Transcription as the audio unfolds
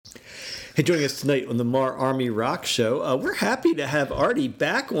Hey, joining us tonight on the Mar Army Rock Show, we're happy to have Artie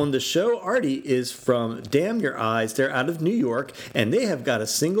back on the show. Artie is from Damn Your Eyes. They're out of New York, and they have got a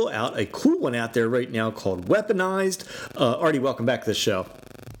single out, a cool one out there right now called Weaponized. Artie, welcome back to the show.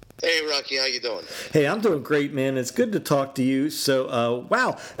 Hey, Rocky, how you doing? Hey, I'm doing great, man. It's good to talk to you. So,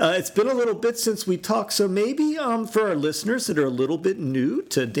 it's been a little bit since we talked. So maybe for our listeners that are a little bit new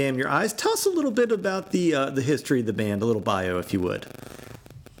to Damn Your Eyes, tell us a little bit about the history of the band, a little bio, if you would.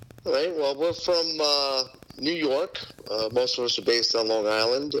 All right, well, we're from New York. Most of us are based on Long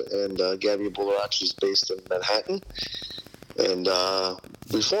Island, and Gabby Bullarac is based in Manhattan. And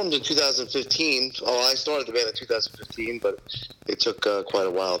we formed in 2015. Oh, I started the band in 2015, but it took quite a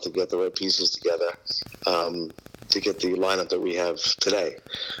while to get the right pieces together to get the lineup that we have today,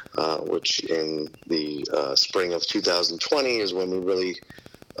 which in the spring of 2020 is when we really,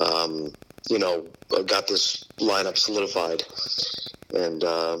 got this lineup solidified. And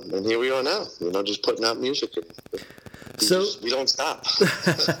here we are now, just putting out music. We don't stop.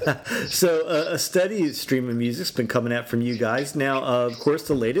 So a steady stream of music's been coming out from you guys. Now, of course,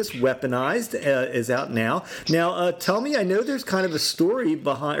 the latest, Weaponized, is out now. Now, tell me, I know there's kind of a story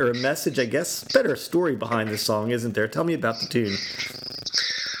behind, or a message, I guess, better story behind the song, isn't there? Tell me about the tune.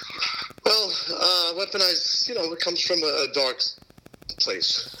 Well, Weaponized, it comes from a dark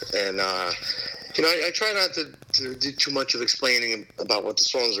place. And, I try not to do too much of explaining about what the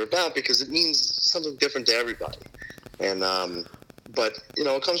songs are about because it means something different to everybody. And, but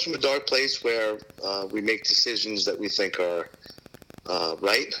it comes from a dark place where we make decisions that we think are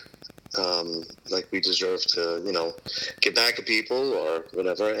right. Like we deserve to, get back at people or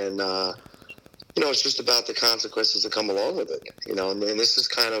whatever. And, it's just about the consequences that come along with it, and this is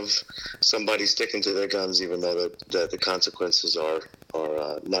kind of somebody sticking to their guns, even though the consequences are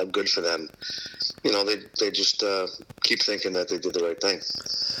not good for them. They just keep thinking that they did the right thing.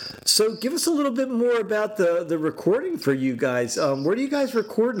 So give us a little bit more about the recording for you guys. Where do you guys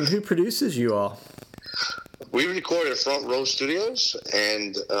record and who produces you all? We record at Front Row Studios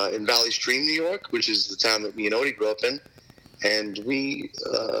and in Valley Stream, New York, which is the town that me and Odie grew up in. And we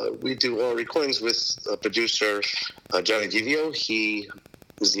do our recordings with producer Johnny DiVio. He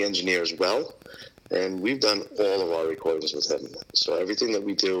is the engineer as well. And we've done all of our recordings with him. So everything that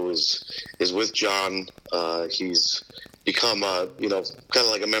we do is with John. He's become, kind of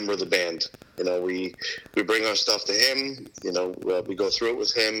like a member of the band. We bring our stuff to him. We go through it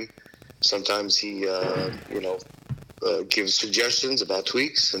with him. Sometimes he, gives suggestions about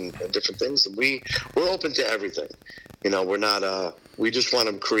tweaks and different things. And we're open to everything. We're not, we just want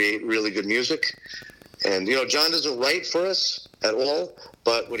to create really good music. And, John doesn't write for us at all.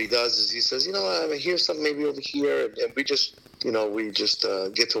 But what he does is he says, I hear something maybe over here. And we just,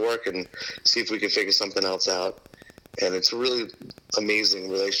 get to work and see if we can figure something else out. And it's a really amazing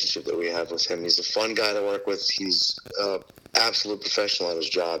relationship that we have with him. He's a fun guy to work with. He's absolute professional at his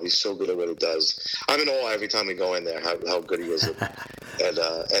job. He's so good at what he does. I'm in awe every time we go in there, how good he is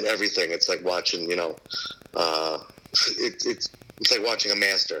at everything. It's like watching, it's like watching a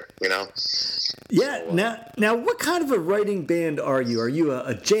master, Yeah. So, now, what kind of a writing band are you? Are you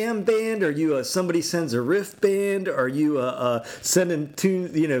a jam band? Are you somebody sends a riff band? Are you sending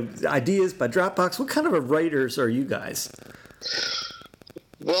ideas by Dropbox? What kind of a writers are you guys?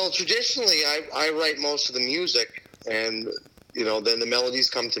 Well, traditionally, I write most of the music, and then the melodies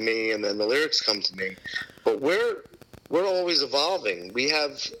come to me, and then the lyrics come to me. But we're always evolving. We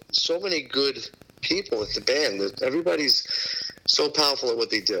have so many good people at the band that everybody's so powerful at what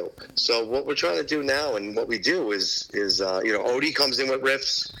they do. So what we're trying to do now, and what we do is Odie comes in with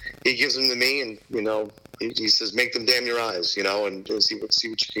riffs. He gives them to me, and he says, "Make them damn your eyes," and see what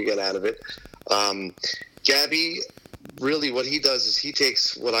you can get out of it. Gabby, really, what he does is he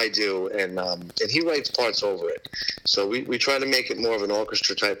takes what I do and he writes parts over it. So we try to make it more of an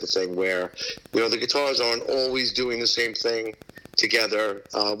orchestra type of thing where the guitars aren't always doing the same thing together.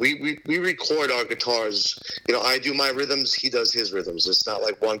 We record our guitars. I do my rhythms, he does his rhythms. It's not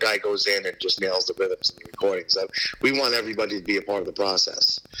like one guy goes in and just nails the rhythms in the recordings. We want everybody to be a part of the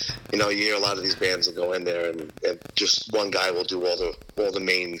process. You hear a lot of these bands that go in there and just one guy will do all the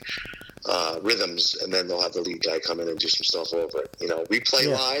main rhythms, and then they'll have the lead guy come in and do some stuff over it. We play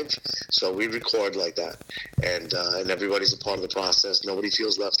live, so we record like that, and everybody's a part of the process. Nobody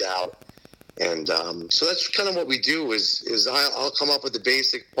feels left out. And so that's kind of what we do is I'll come up with the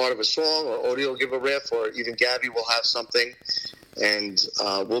basic part of a song, or Odie will give a riff, or even Gabby will have something, and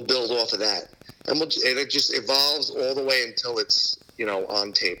we'll build off of that. And it just evolves all the way until it's,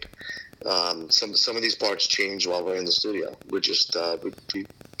 on tape. Some of these parts change while we're in the studio. We're just we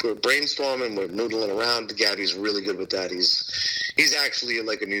brainstorming, we're noodling around. Gabby's really good with that. He's actually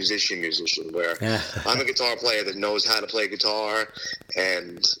like a musician, where I'm a guitar player that knows how to play guitar,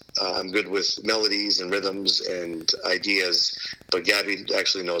 and I'm good with melodies and rhythms and ideas, but Gabby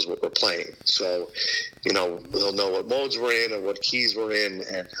actually knows what we're playing. So, he'll know what modes we're in or what keys we're in,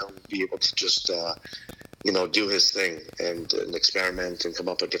 and he'll be able to just, do his thing and experiment and come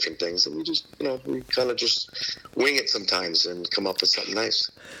up with different things. And we just, we kind of just wing it sometimes and come up with something nice.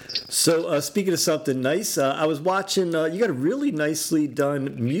 So speaking of something nice, I was watching, you got a really nicely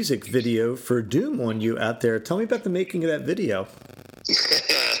done music video for Doom on you out there. Tell me about the making of that video.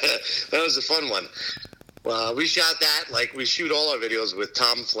 That was a fun one. We shot that, like we shoot all our videos with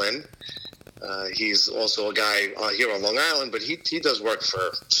Tom Flynn. He's also a guy here on Long Island, but he does work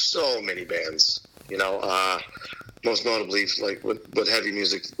for so many bands. Most notably, like what heavy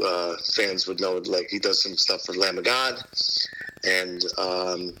music fans would know, like he does some stuff for Lamb of God, and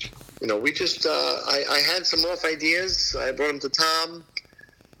we just I had some rough ideas. I brought them to Tom.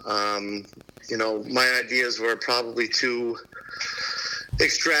 My ideas were probably too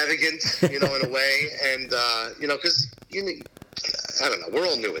extravagant, in a way, and because I don't know, we're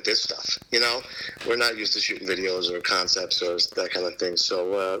all new at this stuff, we're not used to shooting videos or concepts or that kind of thing.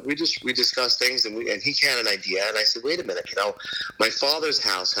 So we discussed things, and he had an idea, and I said, wait a minute, my father's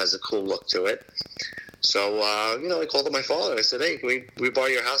house has a cool look to it. So, I called up my father. I said, hey, can we borrow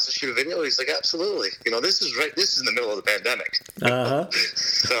your house to shoot a video? He's like, absolutely. This is in the middle of the pandemic. Uh-huh.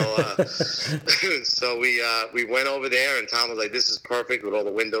 So we went over there, and Tom was like, this is perfect with all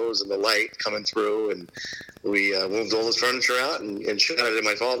the windows and the light coming through. And we moved all his furniture out and shot it at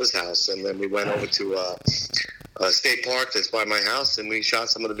my father's house. And then we went over to a state park that's by my house, and we shot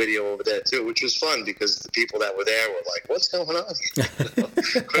some of the video over there too, which was fun because the people that were there were like, what's going on here?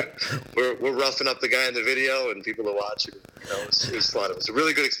 We're roughing up the guy in the video, and people are watching. It was fun. It was a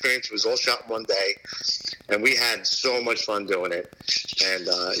really good experience. It was all shot in one day, and we had so much fun doing it. And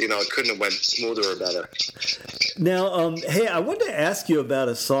it couldn't have went smoother or better. Now, hey, I wanted to ask you about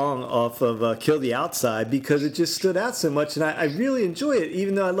a song off of Kill the Outside, because it just stood out so much, and I really enjoy it,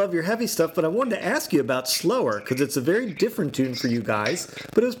 even though I love your heavy stuff. But I wanted to ask you about Slower, because it's a very different tune for you guys,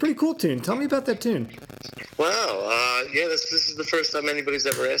 but it was a pretty cool tune. Tell me about that tune. Wow. This is the first time anybody's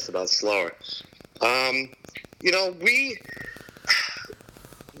ever asked about Slower.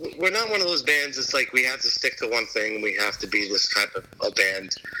 We're not one of those bands. It's like we have to stick to one thing. We have to be this type of a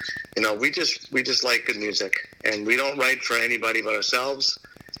band. We just like good music, and we don't write for anybody but ourselves.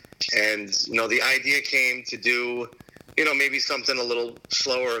 And the idea came to do, maybe something a little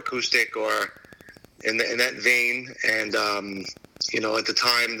slower, acoustic, or in that vein. And at the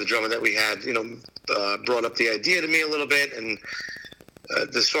time, the drummer that we had, brought up the idea to me a little bit, and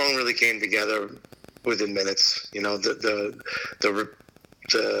the song really came together within minutes.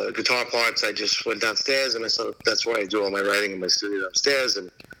 The guitar parts, I just went downstairs, and that's where I do all my writing in my studio upstairs and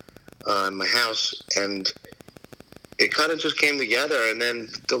in my house, and it kind of just came together. And then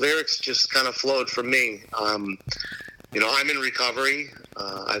the lyrics just kind of flowed from me. I'm in recovery.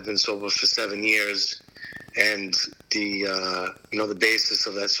 I've been sober for 7 years, and the basis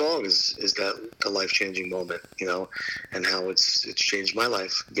of that song is that the life-changing moment, and how it's changed my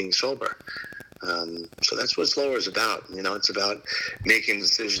life being sober. So that's what Slower is about. It's about making a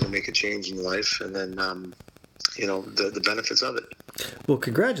decision to make a change in your life, and then, the benefits of it. Well,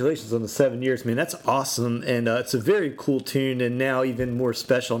 congratulations on the 7 years, man. That's awesome, and it's a very cool tune, and now even more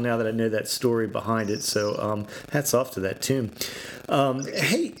special now that I know that story behind it. So hats off to that tune.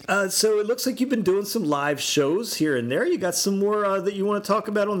 Hey, so it looks like you've been doing some live shows here and there. You got some more that you want to talk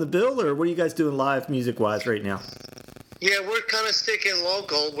about on the bill, or what are you guys doing live music-wise right now? Yeah, we're kind of sticking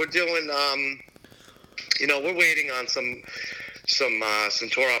local. We're doing, we're waiting on some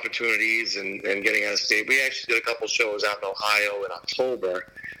tour opportunities and getting out of state. We actually did a couple shows out in Ohio in October.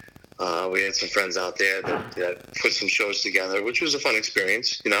 We had some friends out there that put some shows together, which was a fun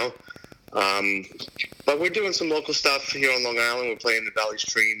experience, But we're doing some local stuff here on Long Island. We're playing the Valley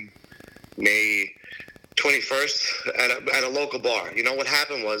Stream May 21st at a local bar. What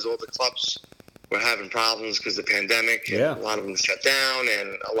happened was all the clubs were having problems because of the pandemic. Yeah. And a lot of them shut down,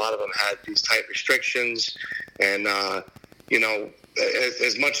 and a lot of them had these tight restrictions. And,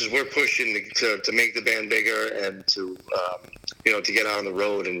 as much as we're pushing to make the band bigger and to get out on the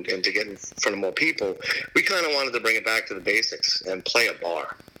road and to get in front of more people, we kind of wanted to bring it back to the basics and play a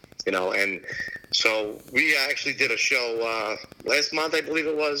bar, and so we actually did a show last month, I believe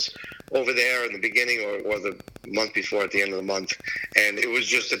it was, over there in the beginning or the month before at the end of the month, and it was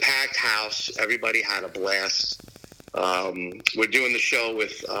just a packed house. Everybody had a blast. We're doing the show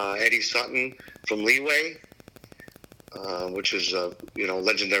with Eddie Sutton from Leeway. which is a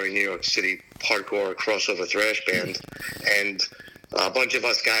legendary New York City hardcore crossover thrash band, and a bunch of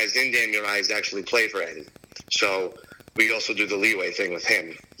us guys in Damn Your Eyes actually play for Eddie. So we also do the Leeway thing with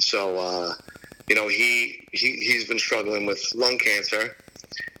him. So he's been struggling with lung cancer,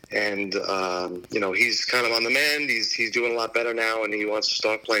 and he's kind of on the mend. He's doing a lot better now, and he wants to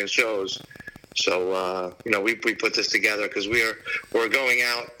start playing shows. So we put this together because we're going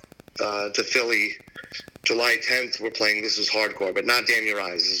out to Philly July 10th. We're playing This Is Hardcore, but not Damn Your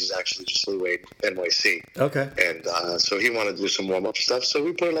Eyes. This is actually just Leeway NYC. Okay. And so he wanted to do some warm-up stuff, so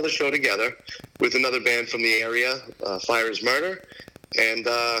we put another show together with another band from the area, Fire is Murder. And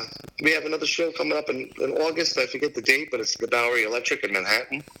we have another show coming up in August. I forget the date, but it's the Bowery Electric in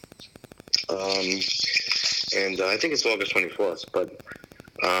Manhattan. And I think it's August 24th. But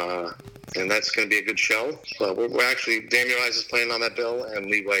and that's going to be a good show. We're actually, Damn Your Eyes is playing on that bill, and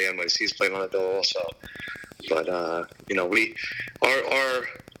Leeway NYC is playing on that bill also. But our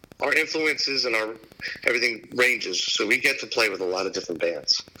influences and our everything ranges, so we get to play with a lot of different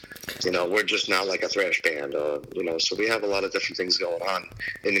bands. We're just not like a thrash band, so we have a lot of different things going on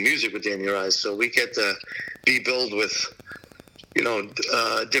in the music with Damn Your Eyes. So we get to be billed with,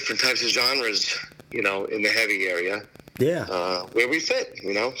 different types of genres, in the heavy area. Yeah. Where we fit,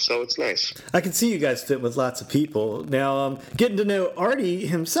 so it's nice. I can see you guys fit with lots of people. Now, getting to know Artie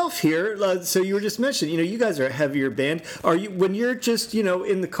himself here, so you were just mentioning, you guys are a heavier band. Are you, when you're just,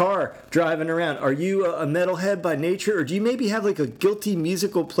 in the car driving around, are you a metalhead by nature, or do you maybe have like a guilty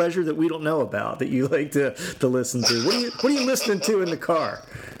musical pleasure that we don't know about that you like to listen to? What are you listening to in the car?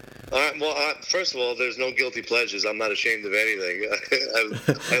 First of all, there's no guilty pleasures. I'm not ashamed of anything.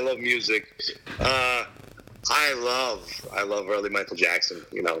 I love music. I love early Michael Jackson.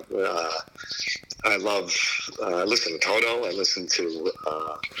 I listen to Toto. I listen to.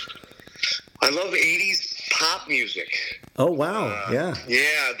 I love '80s pop music. Oh wow! Yeah.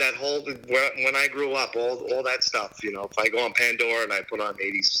 Yeah, that whole when I grew up, all that stuff. If I go on Pandora and I put on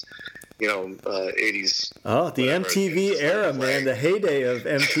 '80s. 80s. Oh, the MTV era, man. The heyday of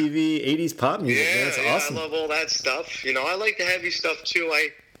MTV 80s pop music. Yeah, man, that's awesome. I love all that stuff. I like the heavy stuff too.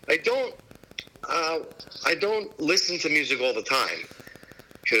 I don't listen to music all the time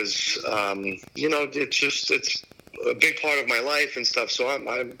because it's a big part of my life and stuff. So I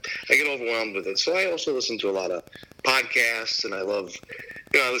get overwhelmed with it. So I also listen to a lot of podcasts, and I love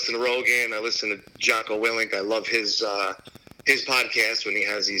I listen to Rogan. I listen to Jocko Willink. I love his podcast when he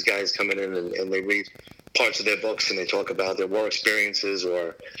has these guys coming in and they read parts of their books and they talk about their war experiences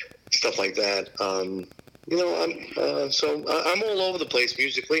or stuff like that. So I'm all over the place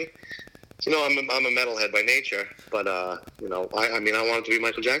musically. I'm a metalhead by nature, but I wanted to be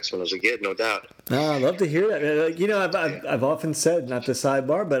Michael Jackson when I was a kid, no doubt. I love to hear that. I've often said, not to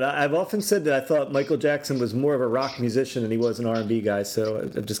sidebar, but I've often said that I thought Michael Jackson was more of a rock musician than he was an R&B guy. So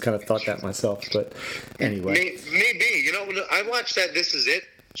I've just kind of thought that myself. But anyway, maybe I watched that This Is It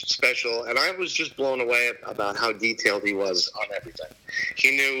special, and I was just blown away about how detailed he was on everything.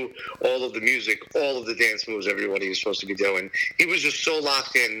 He knew all of the music, all of the dance moves, everybody was supposed to be doing. He was just so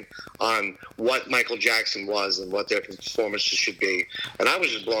locked in on what Michael Jackson was and what their performances should be. And I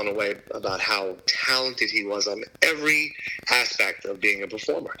was just blown away about how talented he was on every aspect of being a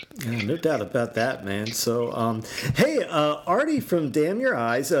performer. Yeah, no doubt about that, man. So, hey, Artie from Damn Your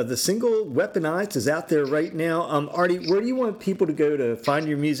Eyes, the single Weaponized is out there right now. Artie, where do you want people to go to find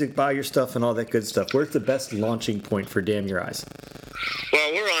your music, buy your stuff, and all that good stuff? Where's the best launching point for Damn Your Eyes?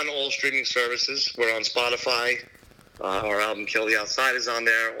 Well, we're on all streaming services. We're on Spotify. Our album Kill the Outside is on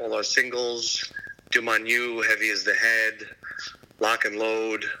there. All our singles, Doom on You, Heavy as the Head, Lock and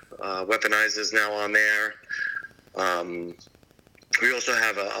Load, Weaponized is now on there. We also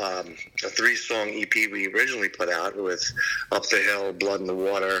have a 3-song EP we originally put out with Up the Hill, Blood in the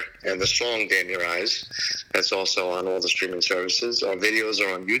Water, and the song Damn Your Eyes. That's also on all the streaming services. Our videos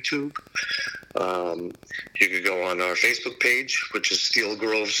are on YouTube. You could go on our Facebook page, which is Steel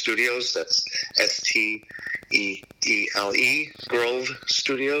Grove Studios. That's STEEDLE Grove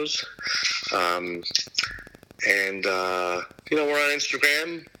Studios. We're on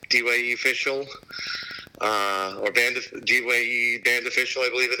Instagram, DYE Official. Or DYE Band Official, I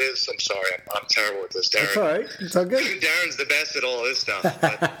believe it is. I'm sorry, I'm terrible at this, Darren. It's all right. It's all good. Darren's the best at all this stuff.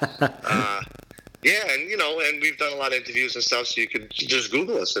 But, yeah, and we've done a lot of interviews and stuff, so you could just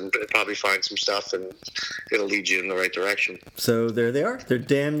Google us and probably find some stuff, and it'll lead you in the right direction. So there they are. They're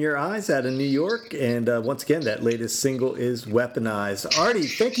Damn Your Eyes out of New York, and once again, that latest single is Weaponized. Artie,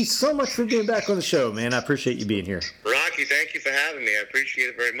 thank you so much for being back on the show, man. I appreciate you being here. Rocky, thank you for having me. I appreciate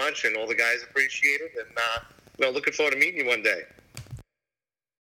it very much, and all the guys appreciate it, and looking forward to meeting you one day.